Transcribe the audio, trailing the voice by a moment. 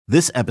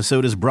This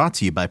episode is brought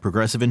to you by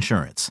Progressive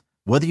Insurance.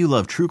 Whether you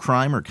love true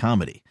crime or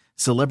comedy,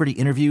 celebrity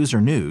interviews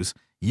or news,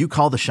 you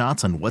call the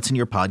shots on what's in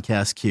your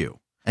podcast queue.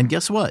 And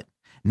guess what?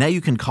 Now you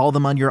can call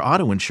them on your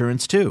auto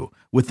insurance too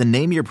with the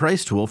Name Your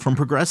Price tool from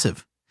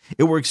Progressive.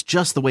 It works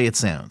just the way it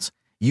sounds.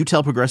 You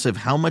tell Progressive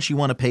how much you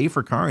want to pay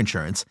for car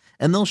insurance,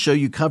 and they'll show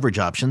you coverage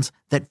options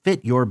that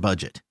fit your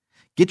budget.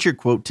 Get your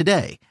quote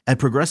today at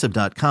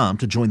Progressive.com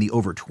to join the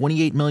over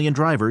 28 million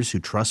drivers who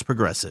trust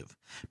Progressive.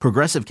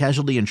 Progressive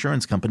Casualty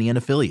Insurance Company and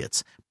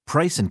Affiliates.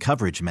 Price and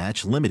coverage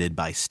match limited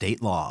by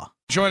state law.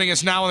 Joining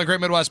us now on the Great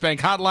Midwest Bank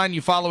Hotline,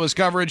 you follow his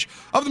coverage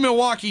of the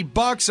Milwaukee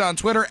Bucks on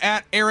Twitter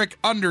at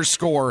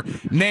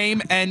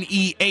Eric_Name,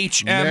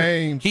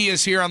 N-E-H-M. He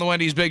is here on the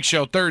Wendy's Big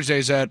Show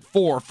Thursdays at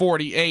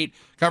 4:48,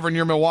 covering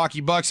your Milwaukee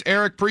Bucks.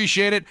 Eric,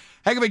 appreciate it.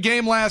 Heck of a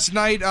game last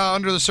night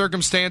under the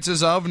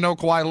circumstances of no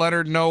Kawhi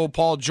Leonard, no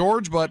Paul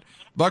George, but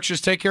Bucks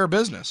just take care of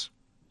business.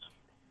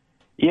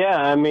 Yeah,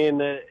 I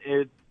mean,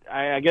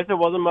 I guess it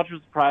wasn't much of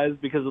a surprise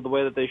because of the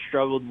way that they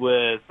struggled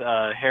with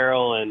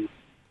Harrell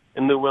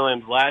and Lou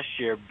Williams last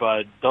year,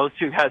 but those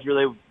two guys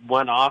really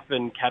went off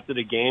and kept it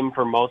a game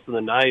for most of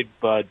the night.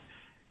 But,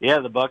 yeah,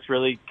 the Bucks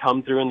really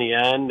come through in the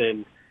end,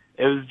 and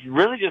it was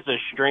really just a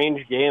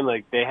strange game.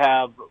 Like, they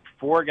have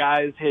four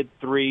guys hit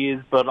threes,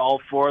 but all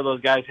four of those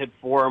guys hit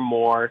four or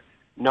more.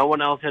 No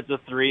one else hits a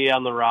three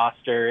on the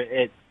roster.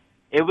 It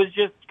was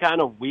just kind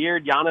of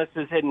weird. Giannis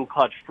is hitting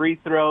clutch free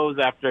throws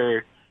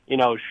after –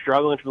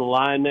 struggling from the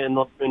line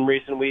in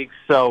recent weeks.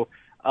 So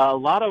a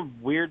lot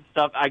of weird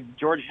stuff.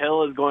 George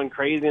Hill is going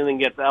crazy and then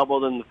gets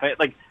elbowed in the face.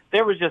 Like,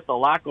 there was just a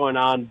lot going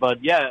on.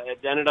 But, yeah, it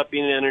ended up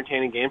being an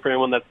entertaining game for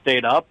anyone that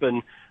stayed up,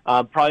 and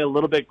probably a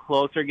little bit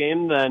closer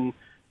game than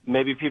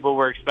maybe people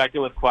were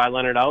expecting with Kawhi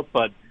Leonard out.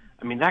 But,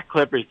 I mean, that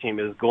Clippers team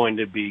is going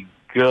to be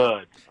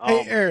good.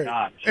 Hey,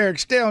 Eric,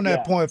 stay on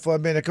that point for a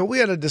minute, because we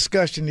had a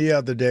discussion the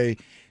other day,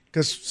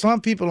 because some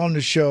people on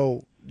the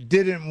show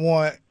didn't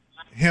want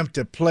him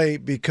to play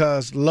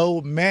because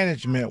load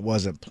management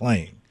wasn't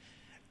playing.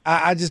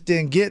 I just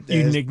didn't get that.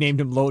 You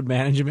nicknamed him Load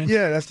Management?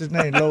 Yeah, that's his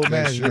name, Load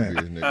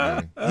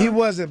Management. He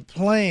wasn't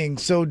playing.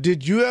 So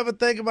did you ever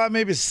think about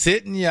maybe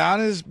sitting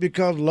Giannis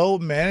because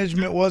load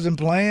management wasn't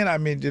playing? I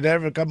mean, did that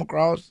ever come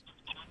across?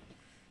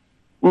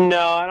 No,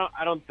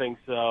 I don't think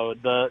so.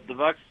 The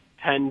Bucks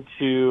tend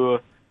to,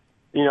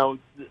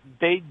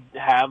 they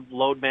have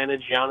load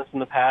managed Giannis in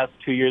the past.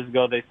 2 years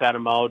ago, they sat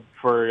him out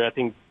for, I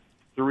think,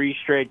 3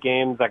 straight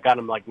games. That got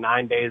him like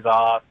 9 days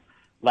off.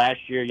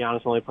 Last year,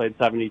 Giannis only played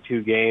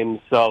 72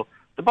 games. So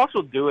the Bucks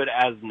will do it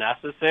as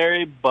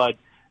necessary, but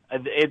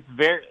it's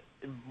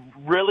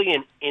really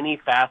in any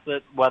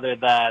facet, whether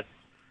that's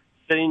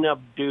sitting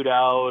up dude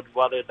out,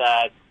 whether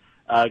that's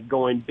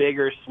going big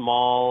or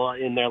small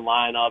in their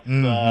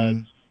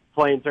lineups,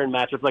 playing certain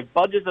matchups. Like,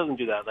 Bud just doesn't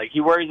do that. Like,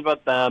 he worries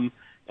about them,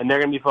 and they're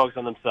going to be focused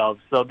on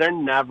themselves. So they're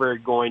never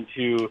going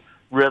to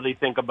really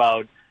think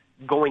about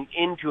going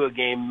into a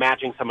game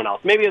matching someone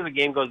else. Maybe as the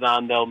game goes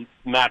on, they'll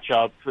match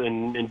up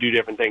and do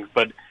different things.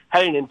 But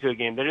heading into a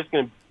game, they're just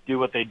going to do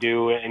what they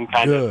do and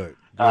kind of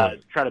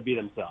try to be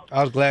themselves.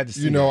 I was glad to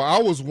see that. I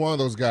was one of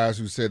those guys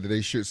who said that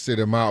they should sit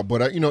him out.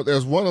 But,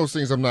 there's one of those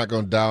things I'm not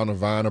going to down a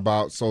vine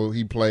about. So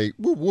he played,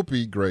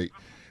 whoopee, great.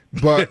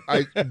 But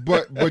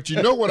but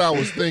you know what I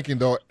was thinking,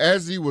 though,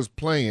 as he was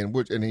playing,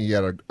 and he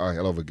had a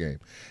hell of a game.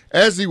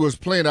 As he was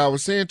playing, I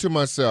was saying to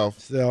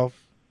myself,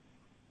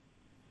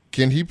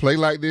 can he play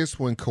like this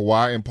when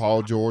Kawhi and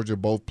Paul George are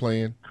both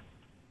playing?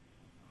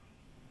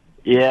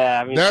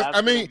 Yeah,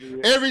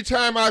 every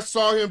time I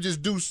saw him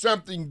just do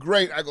something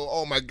great, I go,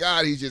 "Oh my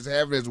God, he's just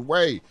having his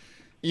way."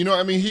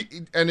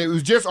 And it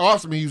was just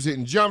awesome. He was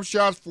hitting jump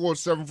shots,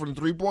 4-7 from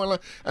the 3-point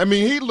line.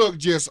 He looked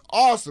just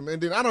awesome.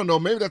 And then I don't know,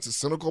 maybe that's a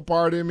cynical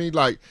part in me.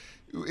 Like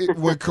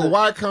when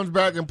Kawhi comes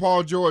back and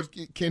Paul George,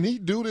 can he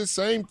do the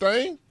same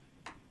thing?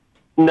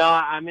 No,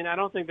 I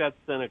don't think that's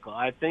cynical.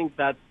 I think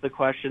that's the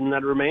question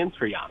that remains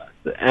for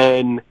Giannis.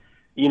 And,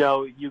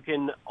 you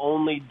can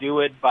only do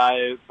it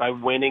by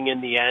winning in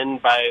the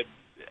end, by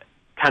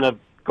kind of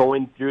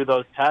going through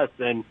those tests.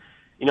 And,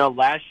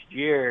 last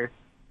year,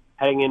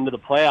 heading into the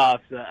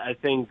playoffs, I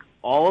think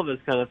all of us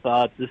kind of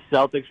thought the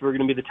Celtics were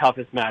going to be the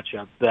toughest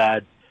matchup,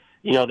 that,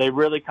 they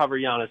really cover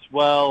Giannis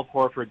well.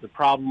 Horford's a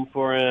problem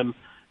for him.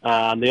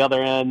 On the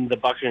other end, the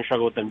Bucks are going to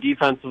struggle with them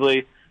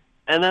defensively.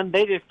 And then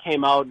they just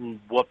came out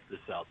and whooped the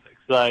Celtics.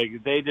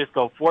 Like, they just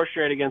go 4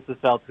 straight against the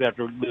Celtics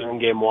after losing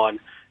game 1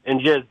 and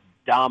just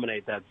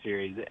dominate that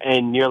series.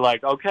 And you're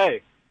like,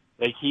 okay,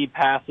 like, he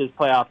passed his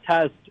playoff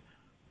test.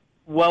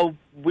 Well,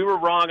 we were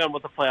wrong on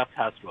what the playoff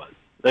test was.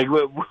 Like,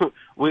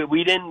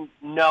 we didn't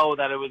know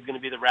that it was going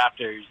to be the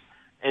Raptors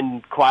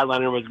and Kawhi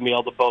Leonard was going to be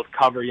able to both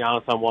cover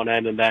Giannis on one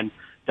end and then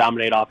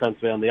dominate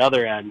offensively on the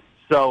other end.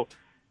 So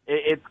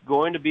it's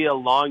going to be a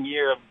long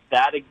year of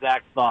that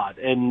exact thought.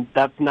 And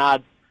that's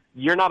not,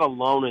 you're not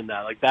alone in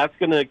that. Like, that's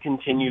going to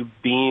continue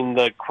being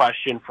the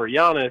question for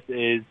Giannis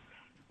is,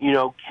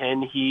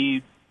 can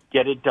he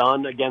get it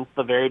done against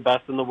the very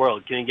best in the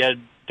world? Can he get it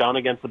done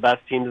against the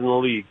best teams in the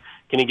league?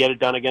 Can he get it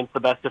done against the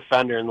best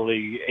defender in the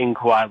league in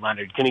Kawhi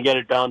Leonard? Can he get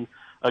it done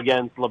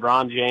against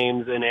LeBron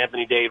James and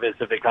Anthony Davis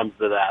if it comes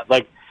to that.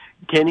 Like,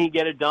 can he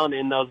get it done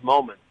in those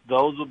moments?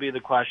 Those will be the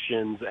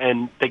questions,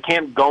 and they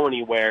can't go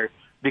anywhere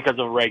because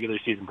of a regular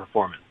season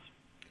performance.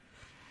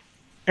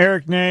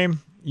 Eric Nehm,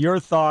 your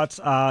thoughts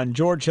on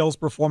George Hill's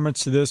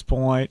performance to this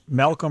point?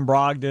 Malcolm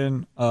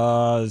Brogdon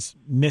is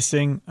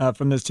missing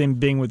from this team,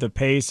 being with the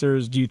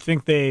Pacers. Do you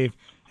think they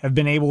have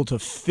been able to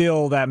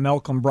fill that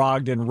Malcolm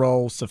Brogdon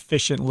role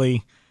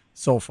sufficiently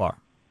so far?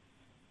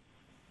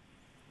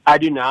 I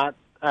do not.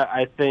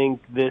 I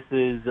think this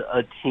is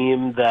a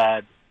team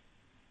that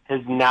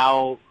has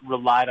now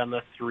relied on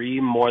the three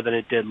more than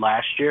it did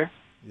last year.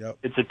 Yep.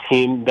 It's a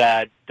team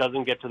that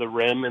doesn't get to the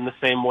rim in the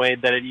same way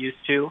that it used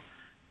to.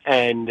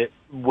 And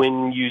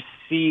when you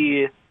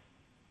see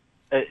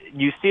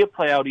it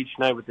play out each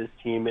night with this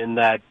team in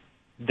that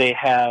they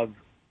have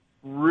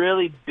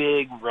really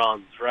big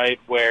runs, right,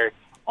 where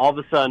all of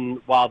a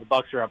sudden, wow, the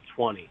Bucks are up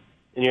 20.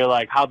 And you're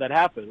like, how'd that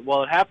happen?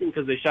 Well, it happened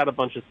because they shot a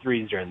bunch of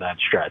threes during that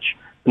stretch,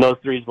 and those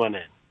threes went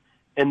in.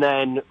 And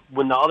then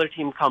when the other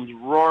team comes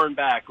roaring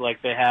back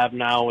like they have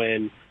now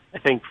in, I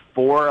think,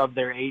 4 of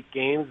their 8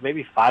 games,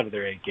 maybe 5 of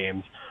their 8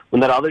 games,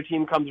 when that other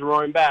team comes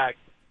roaring back,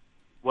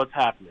 what's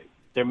happening?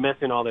 They're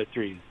missing all their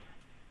threes.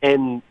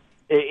 And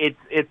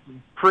it's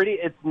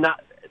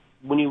not,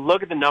 when you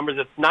look at the numbers,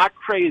 it's not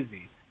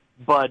crazy,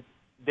 but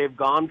they've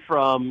gone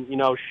from,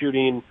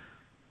 shooting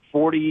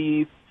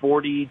 42%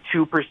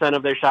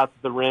 of their shots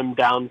at the rim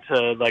down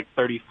to like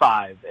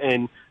 35.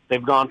 And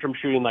they've gone from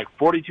shooting like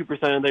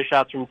 42% of their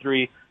shots from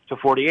 3 to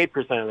 48%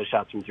 of their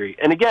shots from 3.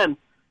 And again,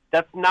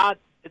 it's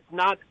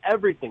not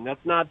everything.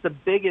 That's not the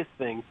biggest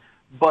thing.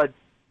 But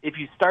if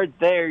you start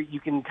there, you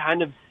can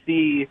kind of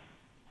see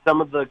some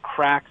of the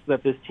cracks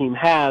that this team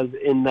has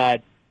in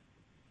that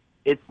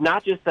it's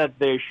not just that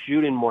they're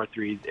shooting more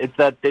threes. It's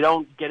that they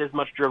don't get as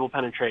much dribble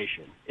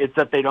penetration. It's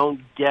that they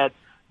don't get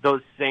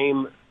those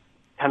same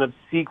kind of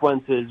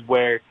sequences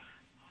where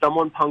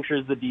someone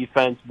punctures the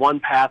defense, one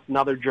pass,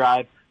 another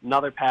drive,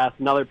 another pass,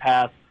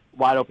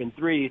 wide open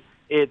three.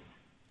 It's,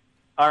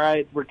 all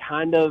right, we're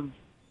kind of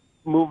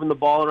moving the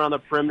ball around the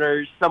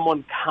perimeter.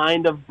 Someone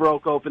kind of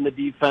broke open the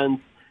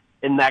defense,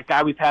 and that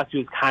guy we passed to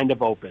is kind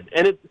of open.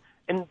 And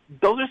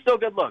those are still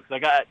good looks.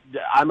 Like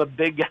I'm a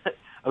big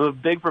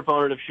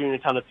proponent of shooting a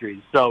ton of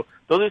threes. So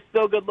those are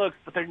still good looks,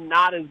 but they're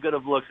not as good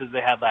of looks as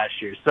they had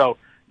last year. So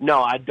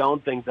no, I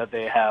don't think that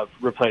they have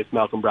replaced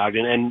Malcolm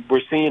Brogdon. And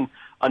we're seeing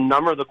a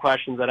number of the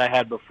questions that I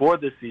had before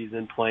this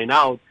season playing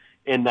out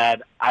in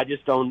that I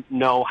just don't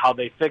know how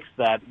they fix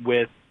that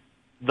with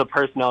the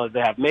personnel that they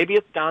have. Maybe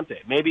it's Dante.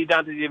 Maybe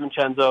Dante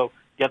DiVincenzo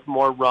gets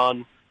more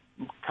run,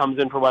 comes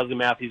in for Wesley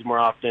Matthews more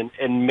often,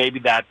 and maybe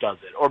that does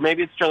it. Or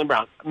maybe it's Jaylen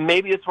Brown.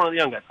 Maybe it's one of the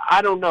young guys.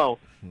 I don't know.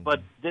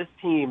 But this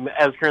team,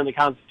 as currently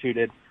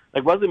constituted,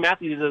 like Wesley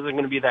Matthews isn't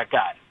going to be that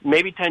guy.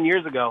 Maybe 10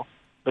 years ago,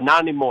 but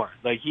not anymore.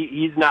 Like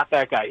he's not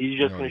that guy. He's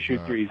just going to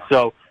shoot threes.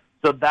 So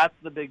that's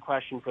the big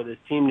question for this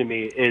team to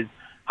me is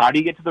how do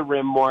you get to the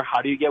rim more?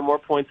 How do you get more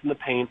points in the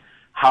paint?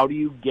 How do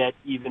you get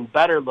even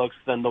better looks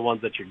than the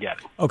ones that you're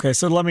getting? Okay,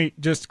 so let me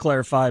just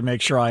clarify and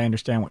make sure I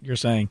understand what you're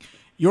saying.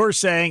 You're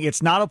saying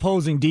it's not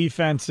opposing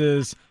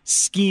defenses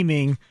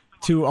scheming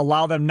to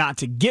allow them not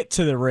to get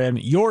to the rim.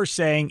 You're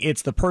saying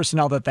it's the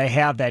personnel that they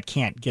have that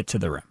can't get to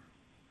the rim.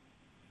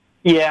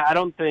 Yeah, I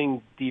don't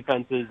think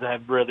defenses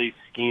have really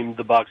schemed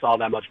the Bucks all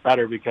that much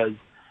better because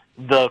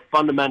the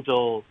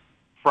fundamental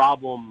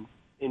problem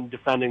in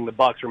defending the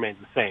Bucks remains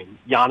the same.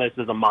 Giannis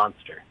is a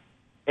monster,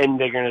 and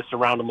they're going to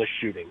surround him with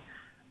shooting.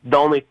 The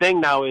only thing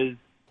now is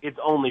it's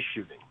only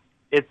shooting.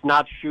 It's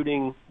not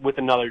shooting with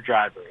another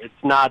driver. It's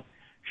not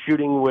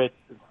shooting with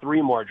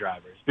 3 more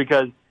drivers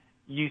because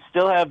you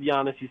still have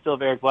Giannis, you still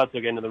have Eric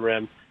Bledsoe getting to the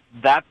rim.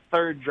 That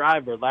third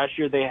driver, last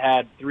year they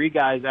had 3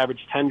 guys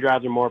average 10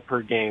 drives or more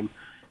per game,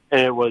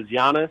 and it was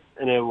Giannis,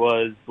 and it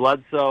was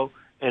Bledsoe,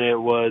 and it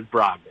was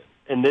Brogdon.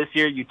 And this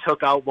year you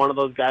took out one of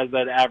those guys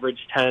that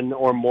averaged 10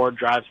 or more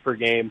drives per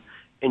game,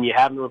 and you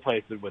haven't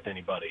replaced it with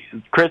anybody.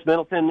 Chris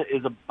Middleton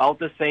is about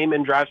the same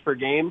in drives per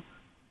game,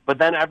 but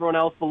then everyone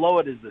else below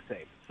it is the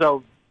same.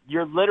 So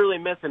you're literally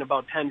missing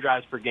about 10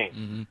 drives per game.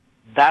 Mm-hmm.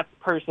 That's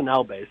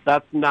personnel-based.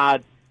 That's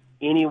not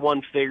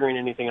anyone figuring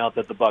anything out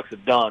that the Bucks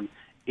have done.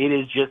 It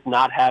is just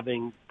not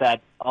having that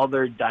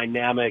other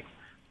dynamic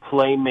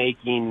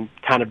playmaking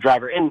kind of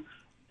driver. And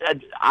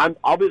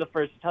I'll be the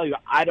first to tell you,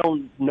 I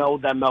don't know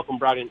that Malcolm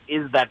Brogdon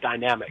is that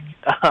dynamic.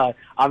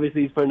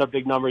 Obviously, he's putting up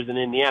big numbers in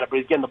Indiana, but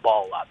he's getting the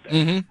ball a lot there.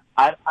 Mm-hmm.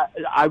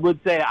 I would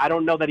say I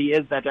don't know that he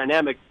is that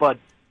dynamic, but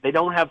they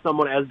don't have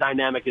someone as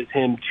dynamic as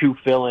him to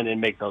fill in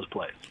and make those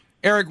plays.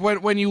 Eric,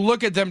 when you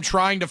look at them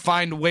trying to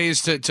find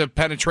ways to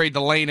penetrate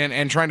the lane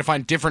and trying to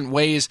find different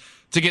ways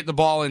to get the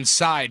ball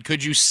inside,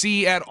 could you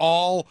see at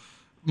all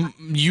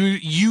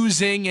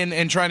using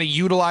and trying to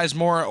utilize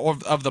more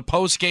of the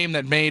post game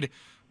that made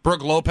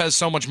Brook Lopez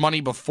so much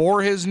money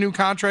before his new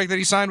contract that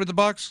he signed with the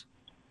Bucks?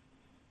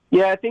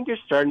 Yeah, I think you're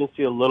starting to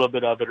see a little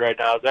bit of it right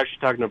now. I was actually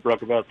talking to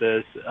Brook about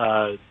this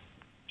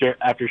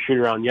after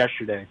shoot-around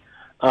yesterday.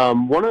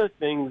 One of the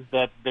things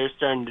that they're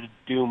starting to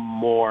do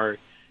more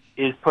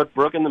is put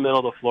Brook in the middle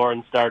of the floor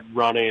and start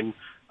running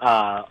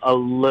a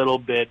little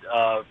bit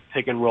of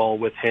pick and roll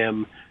with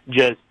him,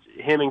 just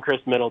him and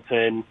Chris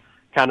Middleton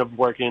kind of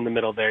working in the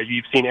middle there.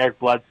 You've seen Eric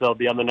Bledsoe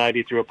the other night.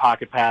 He threw a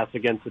pocket pass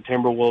against the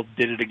Timberwolves,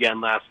 did it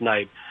again last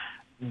night.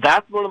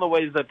 That's one of the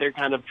ways that they're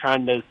kind of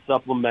trying to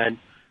supplement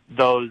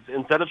those.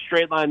 Instead of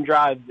straight line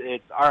drives,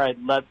 it's, all right,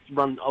 let's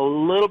run a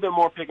little bit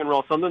more pick and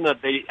roll, something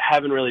that they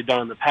haven't really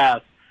done in the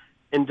past,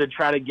 and to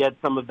try to get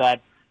some of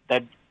that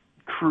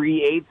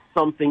creates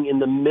something in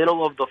the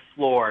middle of the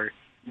floor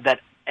that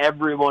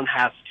everyone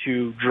has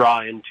to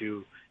draw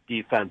into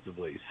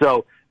defensively.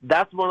 So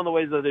that's one of the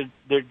ways that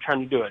they're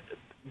trying to do it.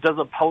 Does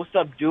a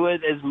post-up do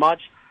it as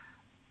much?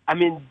 I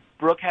mean,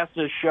 Brook has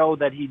to show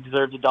that he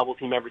deserves a double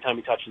team every time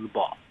he touches the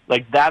ball.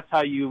 Like, that's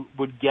how you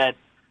would get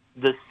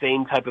the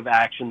same type of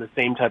action, the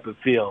same type of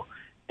feel.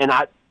 And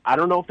I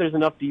don't know if there's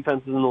enough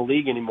defenses in the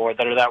league anymore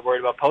that are that worried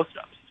about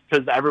post-ups,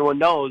 because everyone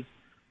knows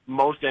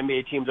most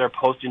NBA teams are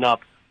posting up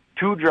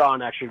to draw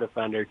an extra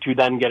defender to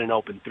then get an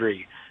open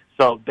three.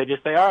 So they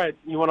just say, all right,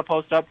 you want to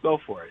post up, go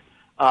for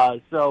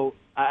it. So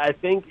I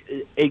think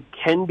it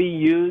can be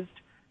used.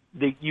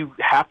 You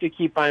have to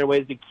keep finding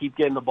ways to keep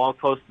getting the ball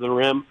close to the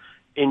rim,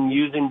 and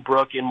using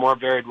Brook in more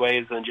varied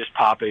ways than just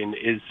popping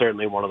is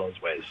certainly one of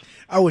those ways.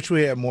 I wish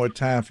we had more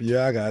time for you.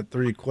 I got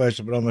 3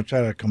 questions, but I'm going to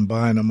try to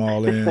combine them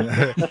all in.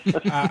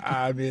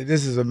 I mean,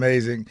 this is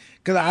amazing,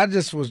 because I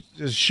just was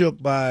just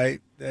shook by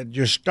that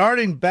your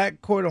starting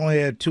backcourt only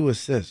had 2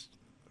 assists.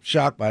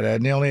 Shocked by that.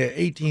 And they only had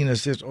 18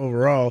 assists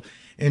overall.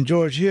 And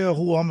George Hill,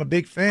 who I'm a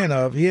big fan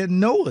of, he had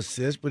no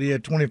assists, but he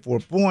had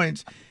 24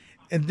 points.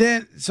 And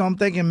then, so I'm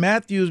thinking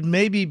Matthews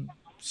maybe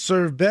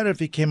served better if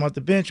he came off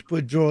the bench,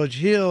 put George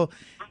Hill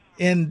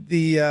in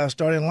the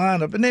starting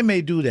lineup, and they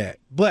may do that.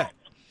 But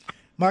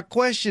my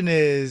question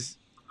is,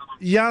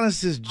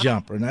 Giannis's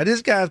jumper. Now,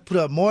 this guy's put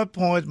up more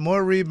points,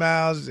 more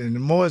rebounds,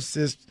 and more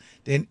assists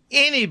than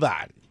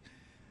anybody.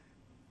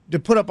 To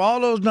put up all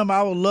those numbers,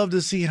 I would love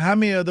to see how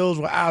many of those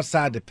were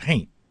outside the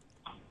paint.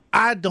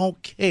 I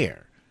don't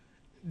care.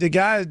 The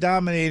guy is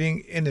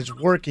dominating, and it's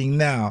working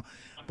now.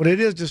 But it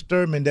is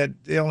disturbing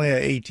that they only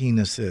had 18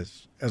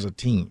 assists as a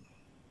team.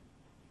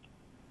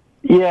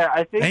 Yeah,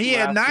 I think. And he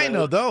had 9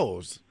 of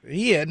those.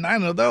 Yeah,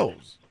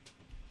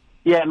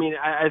 I mean,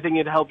 I think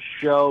it helps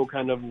show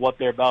kind of what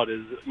they're about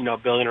is,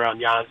 building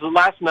around Giannis. So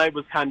last night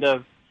was kind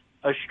of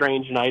a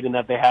strange night in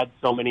that they had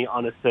so many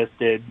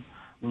unassisted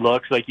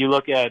looks. Like, you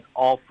look at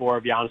all 4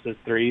 of Giannis's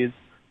threes,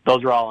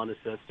 those were all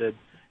unassisted.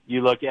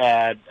 You look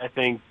at, I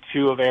think,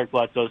 2 of Eric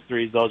Bledsoe's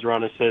threes, those were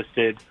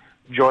unassisted.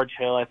 George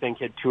Hill, I think,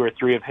 hit 2 or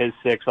 3 of his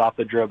 6 off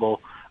the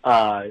dribble.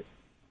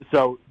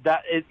 So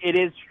that it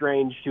is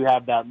strange to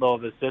have that low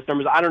of assist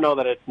numbers. I don't know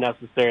that it's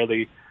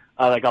necessarily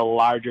like a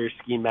larger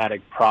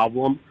schematic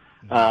problem.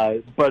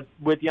 But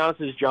with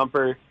Giannis's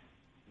jumper,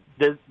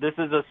 this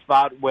is a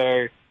spot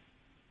where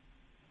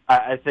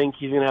I think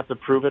he's going to have to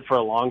prove it for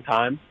a long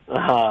time.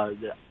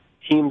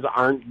 Teams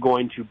aren't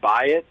going to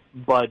buy it,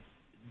 but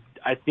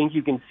I think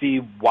you can see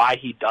why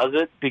he does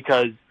it,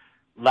 because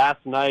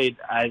last night,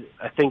 I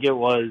think it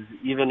was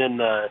even in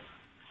the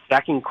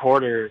second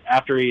quarter,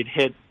 after he'd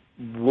hit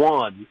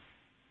 1,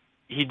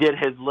 he did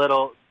his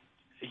little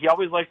 – he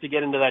always likes to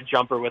get into that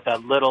jumper with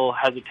that little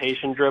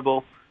hesitation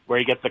dribble where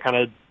he gets to kind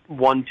of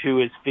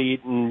 1-2 his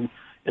feet and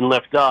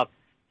lift up.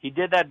 He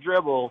did that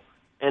dribble,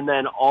 and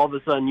then all of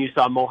a sudden you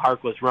saw Mo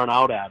Harkless run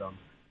out at him.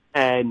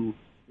 And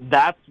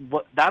that's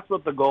what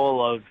the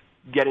goal of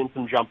getting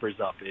some jumpers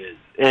up is.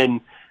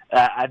 And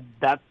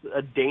that's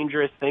a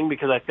dangerous thing,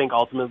 because I think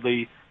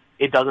ultimately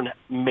it doesn't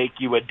make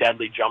you a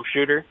deadly jump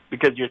shooter,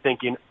 because you're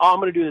thinking, I'm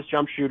going to do this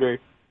jump shooter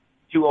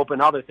to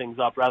open other things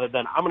up rather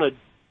than I'm going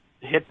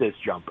to hit this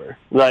jumper.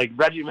 Like,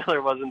 Reggie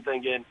Miller wasn't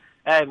thinking,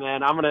 hey,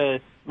 man, I'm going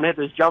to hit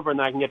this jumper and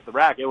then I can get to the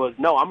rack. It was,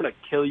 no, I'm going to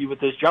kill you with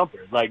this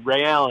jumper. Like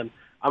Ray Allen,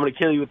 I'm going to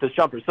kill you with this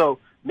jumper. So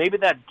maybe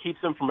that keeps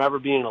him from ever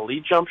being an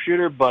elite jump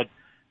shooter, but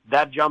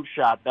that jump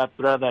shot, that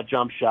threat of that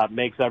jump shot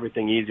makes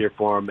everything easier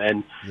for him,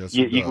 and yes,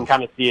 you can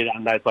kind of see it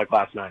on nights like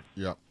last night.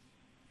 Yeah,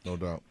 no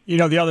doubt.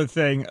 The other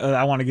thing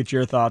I want to get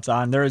your thoughts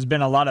on, there has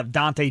been a lot of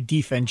Dante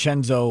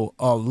DiVincenzo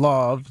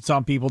love,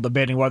 some people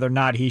debating whether or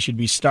not he should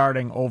be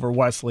starting over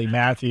Wesley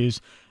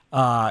Matthews.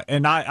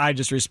 And I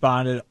just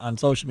responded on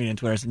social media and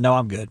Twitter. I said, no,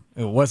 I'm good.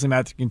 Wesley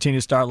Matthews continue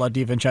to start, let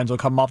DiVincenzo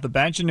come off the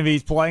bench, and if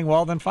he's playing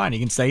well, then fine, he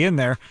can stay in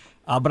there.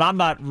 But I'm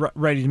not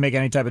ready to make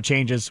any type of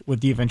changes with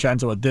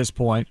DiVincenzo at this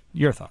point.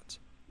 Your thoughts?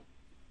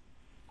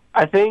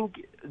 I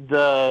think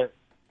the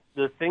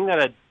thing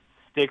that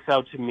sticks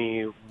out to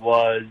me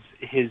was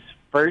his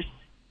first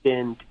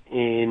stint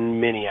in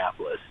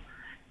Minneapolis.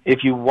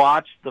 If you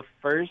watch the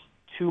first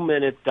 2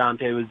 minutes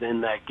Dante was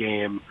in that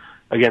game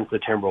against the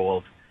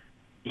Timberwolves,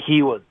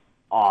 he was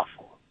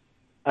awful.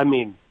 I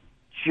mean,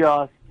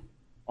 just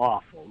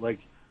awful. Like,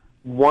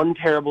 one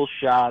terrible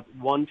shot,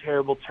 one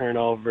terrible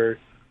turnover,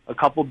 a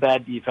couple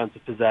bad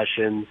defensive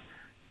possessions,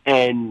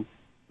 and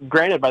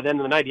granted, by the end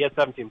of the night, he had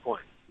 17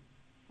 points,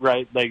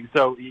 right? Like,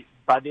 so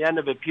by the end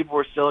of it, people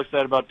were still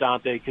excited about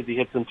Dante because he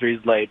hit some threes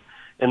late,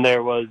 and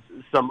there was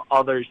some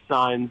other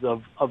signs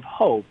of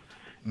hope.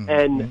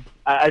 And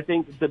I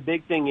think the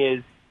big thing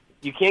is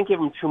you can't give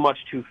him too much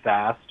too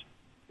fast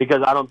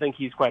because I don't think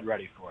he's quite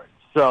ready for it.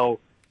 So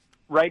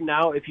right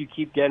now, if you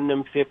keep getting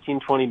him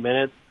 15, 20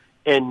 minutes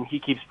and he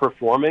keeps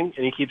performing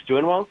and he keeps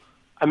doing well,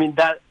 I mean,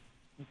 that,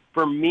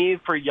 for me,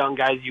 for young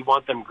guys, you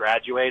want them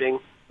graduating.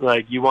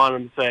 Like, you want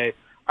them to say,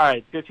 all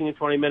right, 15 to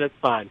 20 minutes,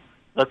 fine.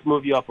 Let's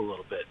move you up a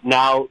little bit.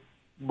 Now,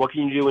 what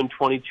can you do in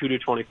 22 to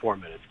 24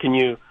 minutes? Can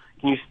you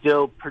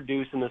still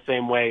produce in the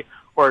same way,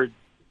 or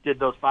did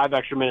those 5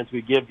 extra minutes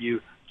we give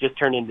you just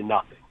turn into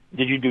nothing?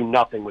 Did you do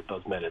nothing with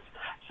those minutes?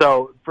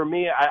 So for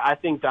me, I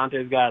think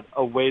Dante's got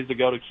a ways to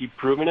go to keep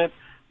proving it,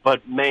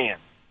 but man,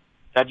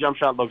 that jump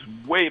shot looks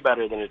way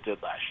better than it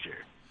did last year.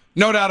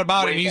 No doubt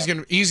about it. He's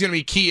gonna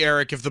be key,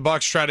 Eric, if the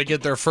Bucs try to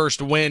get their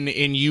first win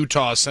in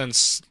Utah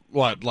since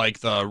like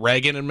the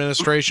Reagan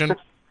administration.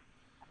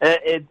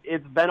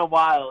 It's been a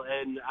while,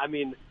 and I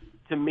mean,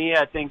 to me,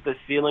 I think the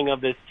ceiling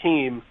of this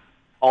team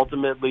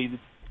ultimately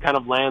kind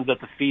of lands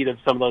at the feet of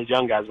some of those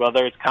young guys,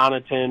 whether it's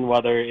Connaughton,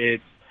 whether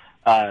it's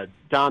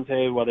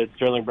Dante, whether it's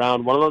Sterling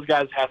Brown. One of those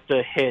guys has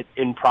to hit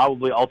and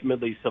probably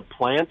ultimately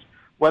supplant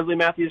Wesley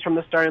Matthews from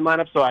the starting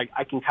lineup, so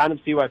I can kind of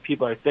see why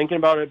people are thinking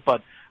about it,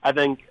 but I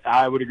think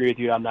I would agree with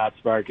you on that,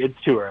 Spark. It's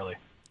too early.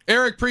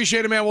 Eric,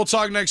 appreciate it, man. We'll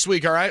talk next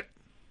week, all right?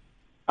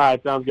 All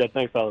right, sounds good.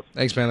 Thanks, fellas.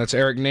 Thanks, man. That's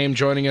Eric Nehm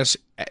joining us.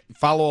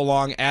 Follow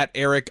along at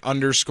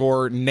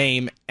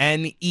Eric_Nehm,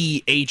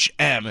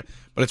 Nehm,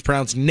 but it's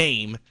pronounced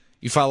Name.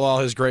 You follow all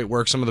his great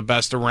work, some of the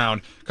best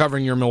around,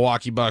 covering your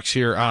Milwaukee Bucks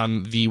here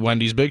on the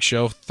Wendy's Big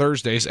Show,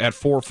 Thursdays at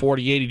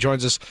 4:48. He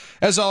joins us,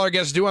 as all our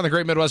guests do, on the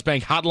Great Midwest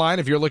Bank Hotline.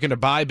 If you're looking to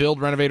buy, build,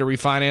 renovate, or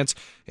refinance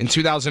in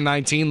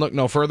 2019, look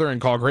no further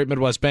and call Great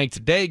Midwest Bank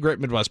today. Great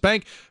Midwest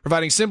Bank,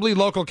 providing simply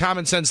local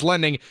common sense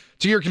lending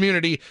to your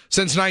community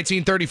since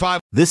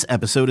 1935. This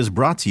episode is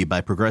brought to you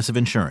by Progressive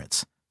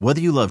Insurance.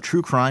 Whether you love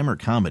true crime or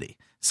comedy,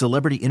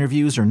 celebrity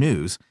interviews or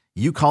news,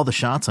 you call the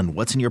shots on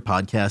what's in your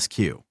podcast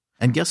queue.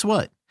 And guess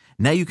what?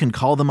 Now you can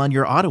call them on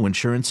your auto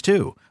insurance,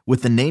 too,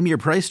 with the Name Your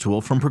Price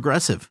tool from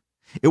Progressive.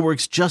 It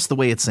works just the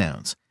way it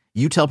sounds.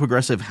 You tell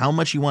Progressive how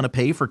much you want to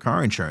pay for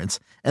car insurance,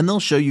 and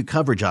they'll show you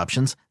coverage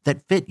options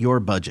that fit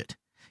your budget.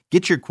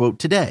 Get your quote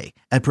today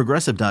at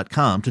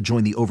Progressive.com to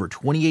join the over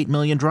 28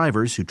 million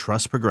drivers who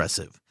trust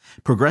Progressive.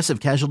 Progressive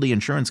Casualty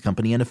Insurance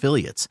Company and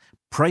Affiliates.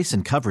 Price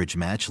and coverage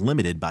match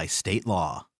limited by state law.